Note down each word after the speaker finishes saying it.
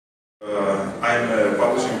I'm a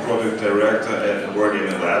publishing product director at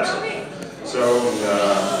Wargaming Labs. So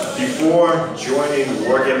before joining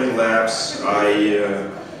Wargaming Labs,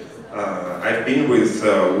 I've been with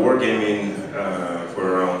Wargaming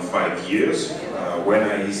for around 5 years. When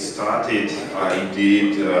I started, I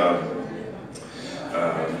did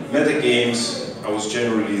metagames. I was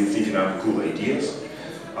generally thinking of cool ideas.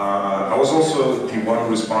 I was also the one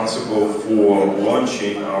responsible for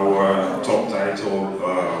launching our top title,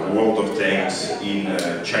 World of Tanks, in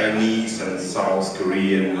Chinese and South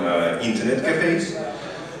Korean internet cafes.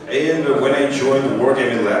 And when I joined the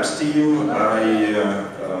Wargaming Labs team,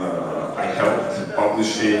 I helped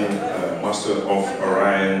publishing Master of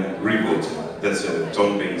Orion Reboot. That's a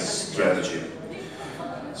turn-based strategy.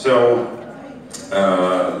 So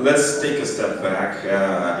let's take a step back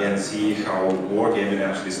and see how Wargaming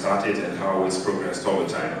actually started and how it's progressed over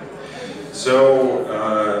time. So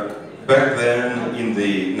back then in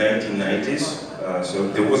the 1990s, so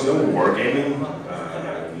there was no Wargaming,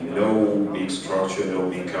 no big structure, no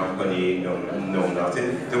big company, no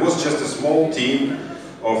nothing. There was just a small team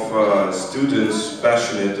of students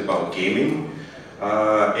passionate about gaming.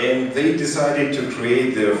 And they decided to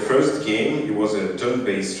create their first game. It was a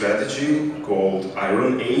turn-based strategy called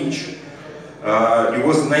Iron Age. It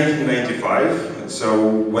was 1995, so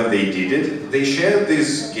when they did it, they shared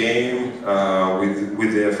this game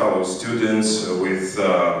with their fellow students, with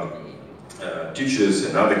teachers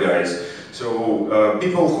and other guys. So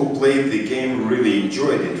people who played the game really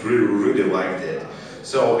enjoyed it, really liked it.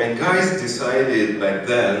 So, and guys decided back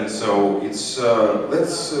then, so it's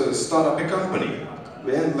let's start up a company.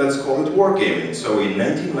 And let's call it Wargaming. So in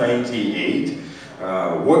 1998,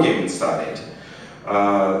 Wargaming started.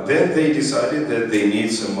 Then they decided that they need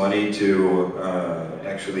some money to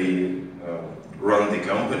actually run the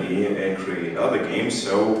company and create other games.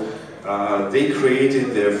 So they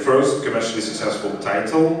created their first commercially successful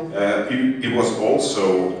title. It was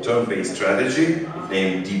also turn-based strategy,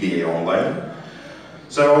 named DBA Online.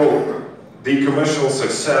 So the commercial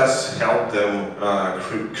success helped them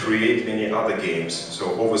create many other games.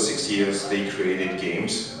 So over 6 years they created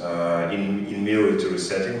games in military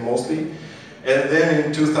setting mostly. And then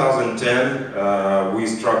in 2010 we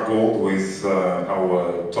struck gold with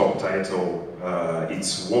our top title,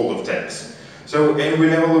 it's World of Tanks. So, and we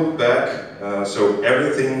never looked back, so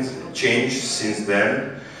everything changed since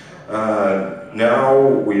then. Now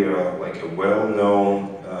we are like a well-known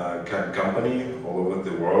company all over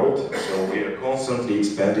the world, so we are constantly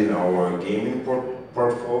expanding our gaming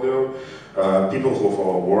portfolio. People who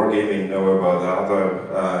follow Wargaming know about other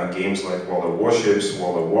games like World of Warships,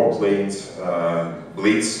 World of Warplanes,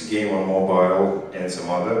 Blitz game on mobile, and some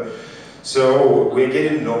other. So we're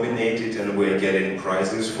getting nominated and we're getting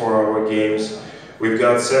prizes for our games. We've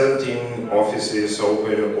got 17 offices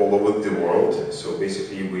open all over the world, so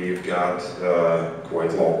basically we've got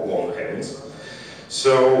quite long hands.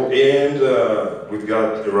 So, and we've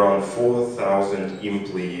got around 4,000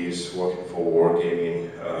 employees working for Wargaming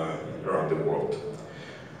around the world.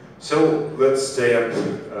 So let's stay up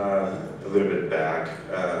a little bit back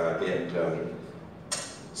and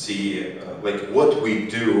see like what we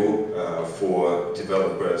do for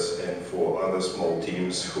developers and for other small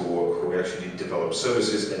teams who actually develop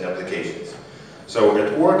services and applications. So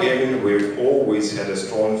at Wargaming, we've always had a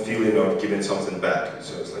strong feeling of giving something back.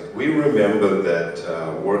 So it's like we remember that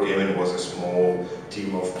Wargaming was a small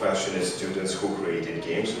team of passionate students who created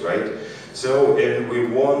games, right? So, and we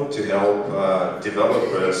want to help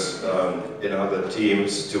developers and other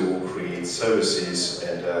teams to create services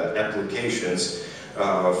and applications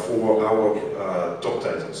for our top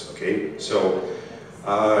titles, okay? So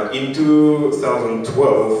in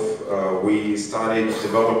 2012, we started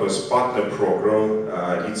Developers Partner Program.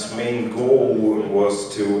 Its main goal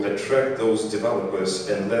was to attract those developers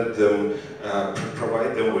and let them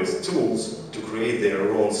provide them with tools to create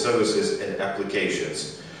their own services and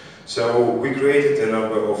applications. So we created a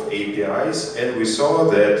number of APIs, and we saw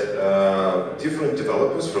that different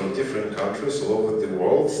developers from different countries all over the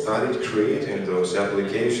world started creating those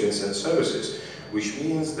applications and services, which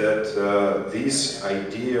means that this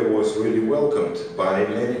idea was really welcomed by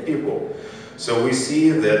many people. So we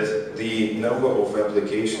see that the number of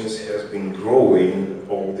applications has been growing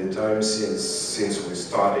all the time since we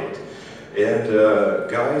started. And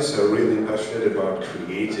guys are really passionate about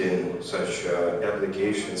creating such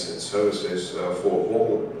applications and services for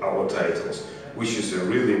all our titles, which is a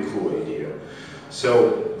really cool idea.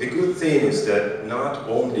 So the good thing is that not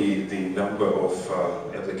only the number of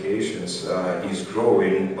applications is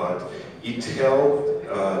growing, but it helped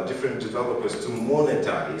different developers to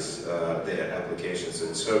monetize their applications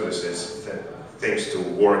and services thanks to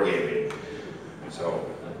Wargaming. So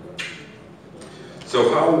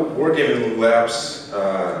how Wargaming Labs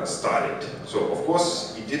started? So of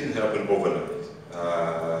course it didn't happen overnight.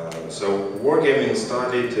 So Wargaming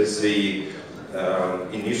started as a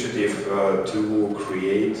initiative to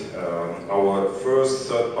create our first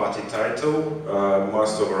third-party title,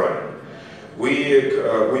 Master of Orion. We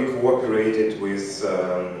cooperated with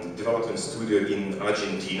development studio in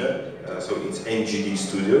Argentina, so it's NGD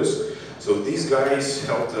Studios. So these guys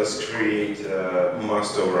helped us create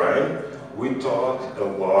Master of Orion. We taught a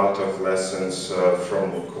lot of lessons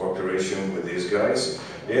from cooperation with these guys,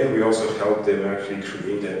 and we also helped them actually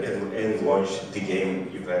create and launch the game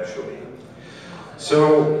eventually.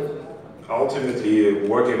 So ultimately,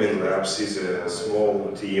 Wargaming Labs is a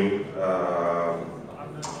small team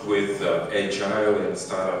with agile and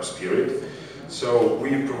startup spirit. So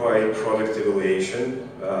we provide product evaluation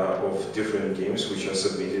of different games which are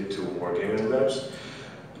submitted to Wargaming Labs.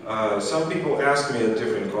 Some people ask me at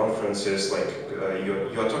different conferences, like,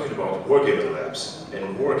 you're talking about Wargaming Labs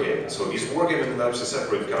and Wargaming. So is Wargaming Labs a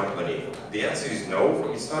separate company? The answer is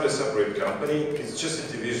no, it's not a separate company, it's just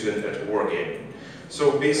a division at Wargaming.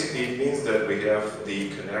 So basically it means that we have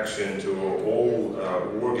the connection to all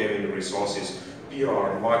Wargaming resources,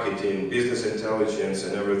 PR, marketing, business intelligence,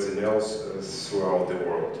 and everything else throughout the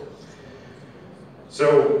world.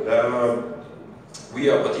 So we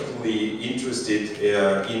are particularly interested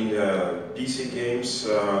in PC games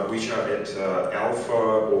which are at alpha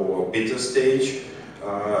or beta stage,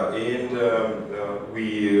 and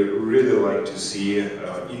we really like to see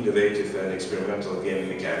innovative and experimental game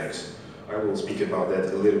mechanics. I will speak about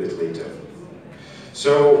that a little bit later.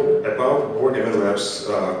 So, about Wargaming Labs'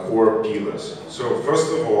 core pillars. So, first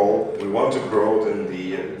of all, we want to broaden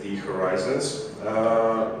the horizons,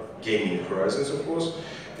 gaming horizons, of course,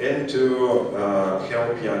 and to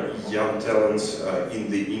help young talents in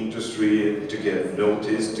the industry to get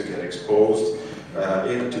noticed, to get exposed,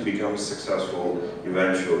 and to become successful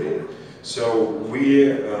eventually. So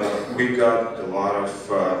we got a lot of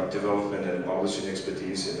development and publishing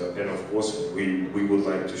expertise, and of course we would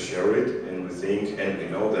like to share it, and we think and we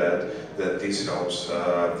know that this helps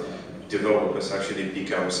developers actually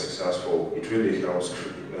become successful. It really helps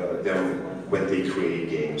them when they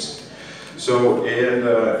create games. So and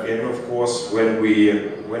of course when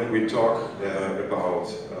we talk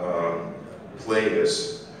about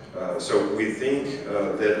players, so we think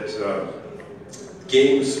that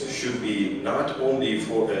games should be not only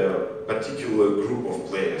for a particular group of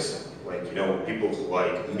players, like, you know, people who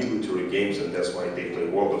like military games and that's why they play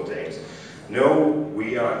World of Tanks. No,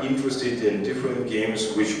 we are interested in different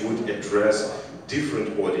games which would address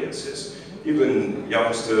different audiences, even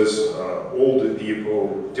youngsters, older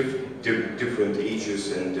people, different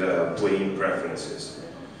ages and playing preferences.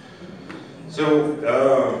 So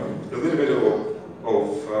a little bit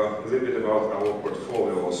about our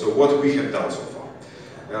portfolio. So what we have done so far.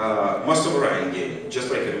 Master of Orion game, just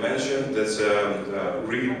like I mentioned, that's a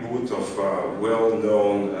reboot of a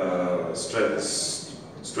well-known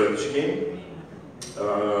strategy game.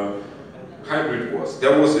 Hybrid Wars.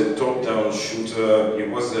 That was a top-down shooter. It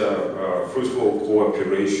was a fruitful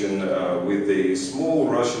cooperation with a small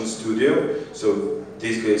Russian studio. So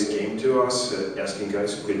these guys came to us asking,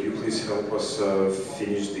 guys, could you please help us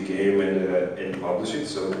finish the game and publish it?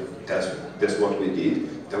 So that's what we did.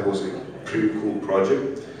 That was a pretty cool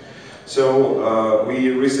project. So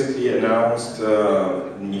we recently announced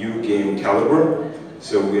a new game, Caliber.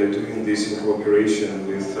 So we are doing this in cooperation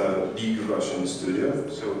with a big Russian studio.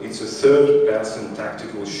 So it's a third-person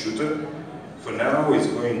tactical shooter. For now, it's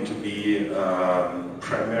going to be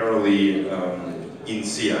primarily in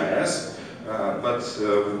CIS, but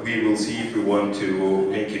we will see if we want to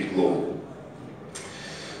make it global.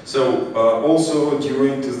 So also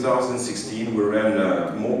during 2016 we ran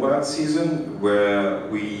a mobile season where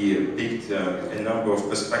we picked a number of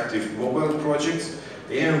perspective mobile projects,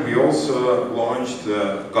 and we also launched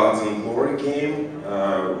the Gods and Glory game,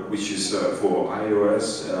 which is for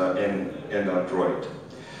iOS and Android.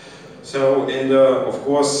 So, and of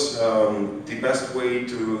course, the best way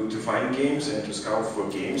to find games and to scout for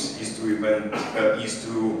games is to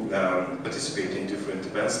participate in different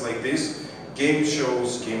events like this. Game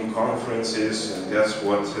shows, game conferences, and that's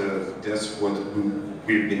what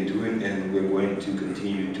we've been doing, and we're going to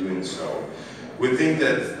continue doing so. We think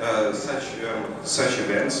that such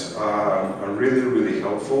events are really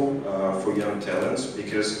helpful for young talents,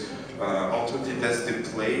 because ultimately that's the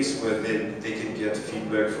place where they can get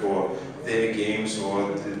feedback for their games,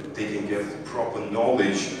 or they can get proper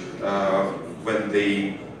knowledge when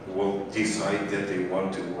they will decide that they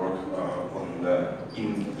want to work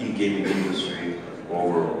in gaming industry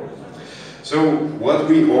overall. So what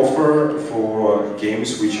we offer for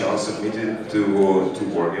games which are submitted to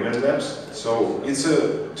Wargaming labs, so it's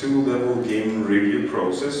a two-level game review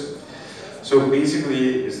process. So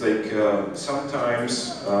basically, it's like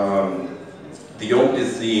sometimes the only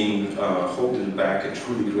thing holding back a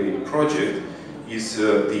truly great project is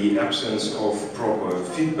the absence of proper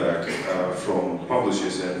feedback from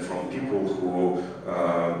publishers and from people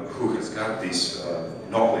who has got this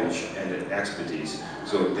knowledge and expertise.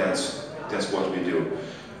 So that's what we do.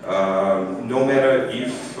 No matter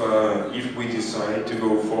if we decide to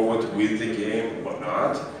go forward with the game or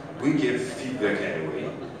not, we give feedback anyway.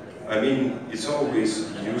 I mean, it's always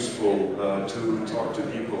useful to talk to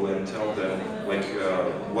people and tell them like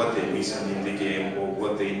what they're missing in the game or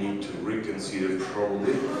what they need to reconsider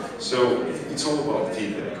probably. So it's all about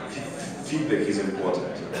feedback. Feedback is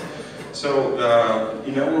important. So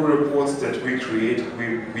in our reports that we create,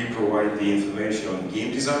 we provide the information on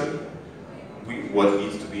game design, what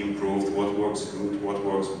needs to be improved, what works good, what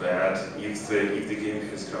works bad, if the game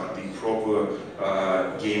has got the proper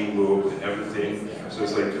game look and everything. So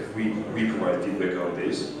it's like we provide feedback on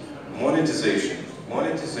this. Monetization.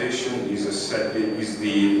 Monetization is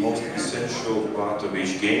the most essential part of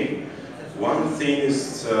each game. One thing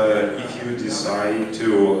is if you decide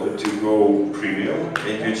to go premium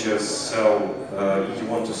and you just sell, you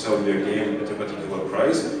want to sell your game at a particular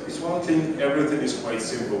price, it's one thing, everything is quite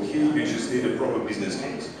simple. Here you just need a proper business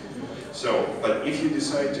case. So, but if you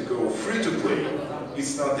decide to go free to play,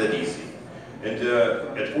 it's not that easy. And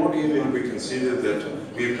at Wargaming we consider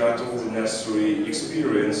that we've got all the necessary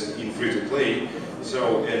experience in free to play.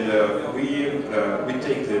 So, and we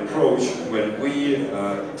take the approach when we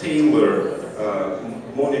tailor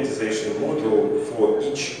monetization model for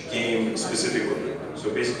each game specifically. So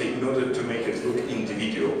basically, in order to make it look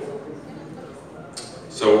individual.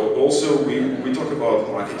 So also we talk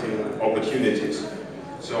about marketing opportunities.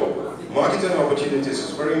 So marketing opportunities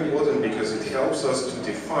is very important because it helps us to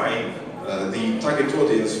define the target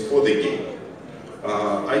audience for the game.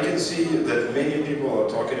 I can see that many people are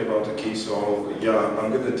talking about, okay, so yeah,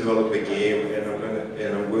 I'm going to develop a game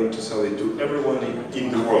and I'm going to sell it to everyone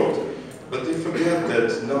in the world. But they forget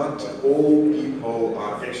that not all people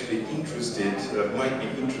are actually interested, might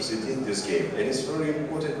be interested in this game. And it's very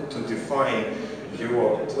important to define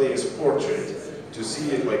your player's portrait, to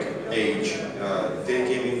see it like age, their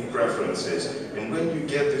gaming preferences. And when you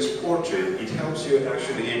get this portrait, it helps you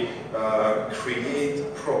actually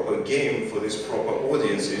create proper game for these proper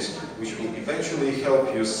audiences, which will eventually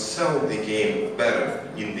help you sell the game better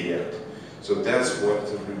in the end. So that's what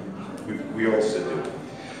we also do.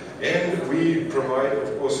 And we provide,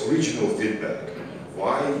 of course, regional feedback.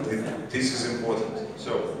 Why this is important?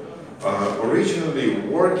 So, originally,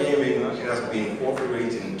 Wargaming has been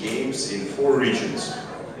operating games in 4 regions.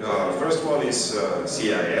 First one is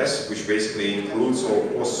CIS, which basically includes all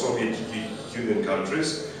post-Soviet Union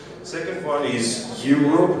countries. Second one is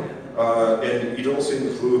Europe, and it also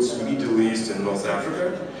includes Middle East and North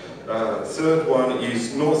Africa. Third one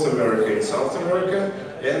is North America and South America.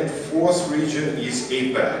 And fourth region is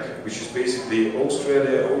APAC, which is basically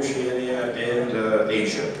Australia, Oceania, and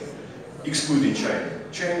Asia, excluding China.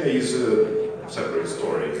 China is a separate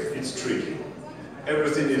story. It's tricky.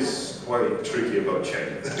 Everything is quite tricky about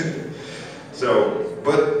China. So,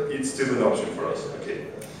 but it's still an option for us. Okay.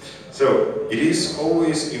 So it is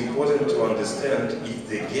always important to understand if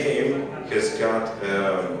the game has got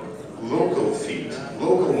a local feed,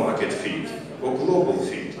 local market feed, or global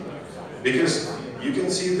feed, because you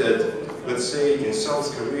can see that, let's say in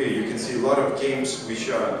South Korea, you can see a lot of games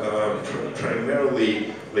which are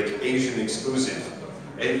primarily like Asian exclusive.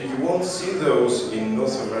 And you won't see those in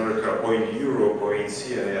North America or in Europe or in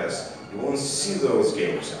CIS. You won't see those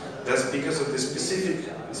games. That's because of the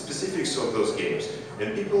specifics of those games.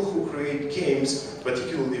 And people who create games,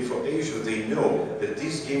 particularly for Asia, they know that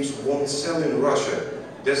these games won't sell in Russia.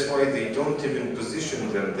 That's why they don't even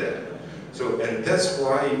position them there. So, and that's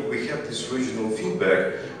why we have this regional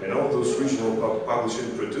feedback and all those regional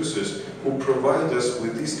publishing producers who provide us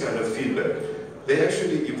with this kind of feedback. They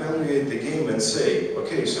actually evaluate the game and say,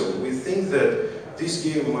 okay, so we think that this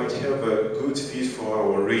game might have a good fit for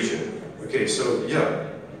our region. Okay, so yeah,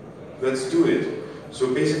 let's do it.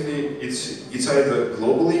 So basically, it's either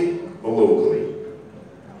globally or locally.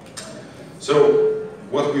 So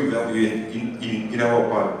what we value in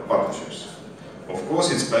our partnerships. Of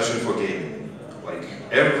course, it's passion for gaming. Like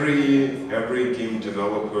every game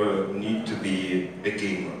developer need to be a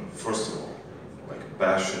gamer, first of all. Like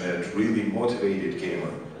passionate, really motivated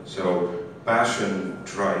gamer. So passion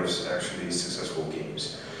drives actually successful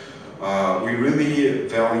games. We really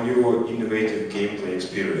value innovative gameplay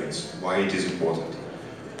experience. Why it is important?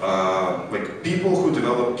 Like people who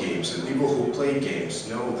develop games and people who play games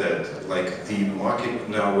know that like the market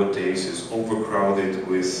nowadays is overcrowded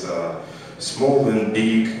with small and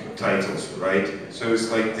big titles, right? So it's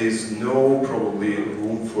like there's no probably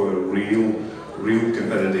room for a real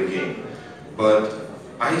competitive game. But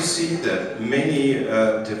I see that many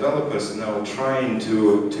developers are now trying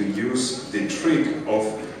to use the trick of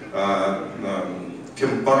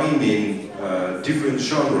combining different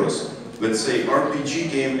genres, let's say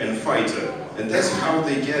RPG game and fighter, and that's how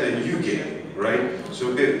they get a new game, right?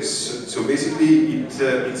 So basically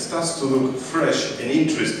it starts to look fresh and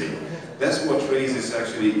interesting. That's what raises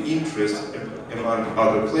actually interest among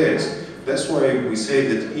other players. That's why we say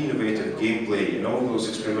that innovative gameplay and all those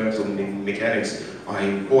experimental mechanics are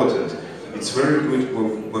important. It's very good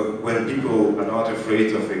when people are not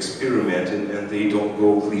afraid of experimenting and they don't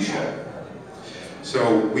go cliché.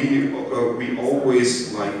 So we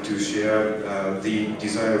always like to share the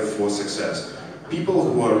desire for success. People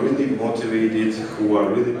who are really motivated, who are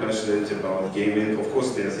really passionate about gaming, of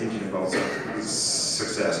course they're thinking about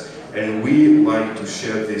success. And we like to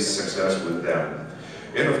share this success with them.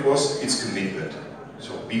 And of course, it's commitment.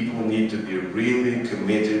 So people need to be really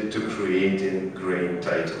committed to creating great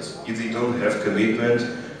titles. If they don't have commitment,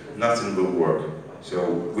 nothing will work.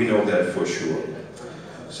 So we know that for sure.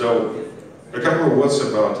 So a couple of words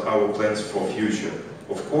about our plans for future.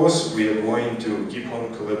 Of course, we are going to keep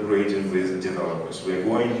on collaborating with developers. We are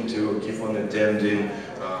going to keep on attending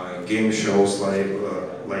game shows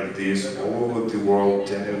like this all over the world,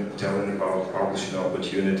 telling about publishing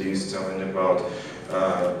opportunities, telling about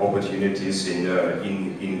opportunities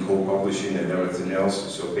in co-publishing and everything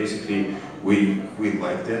else. So basically, we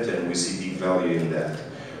like that and we see big value in that.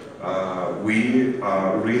 We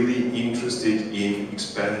are really interested in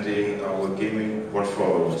expanding our gaming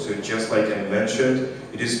portfolio. So just like I mentioned,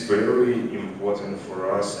 it is very important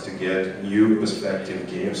for us to get new perspective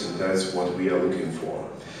games, and that's what we are looking for.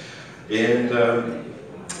 And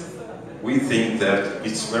we think that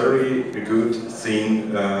it's very a good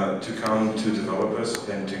thing to come to developers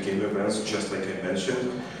and to game events, just like I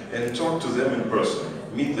mentioned, and talk to them in person,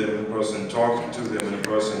 meet them in person, talk to them in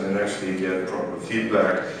person, and actually get proper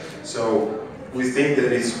feedback. So we think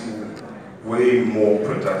that it's way more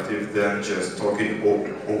productive than just talking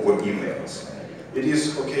over emails. It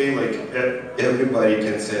is okay, like everybody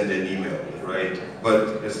can send an email, right?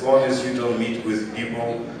 But as long as you don't meet with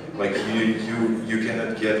people, like you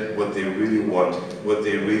cannot get what they really want, what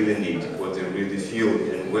they really need, what they really feel,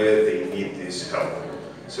 and where they need this help.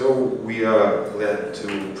 So we are glad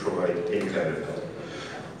to provide any kind of help.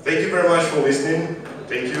 Thank you very much for listening.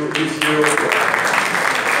 Thank you.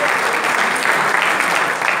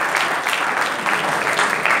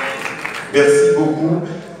 Merci beaucoup.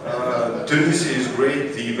 Tunisia is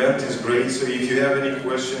great, the event is great, so if you have any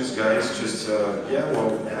questions, guys, just,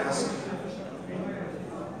 ask.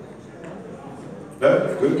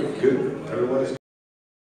 No? Good, good. Everyone is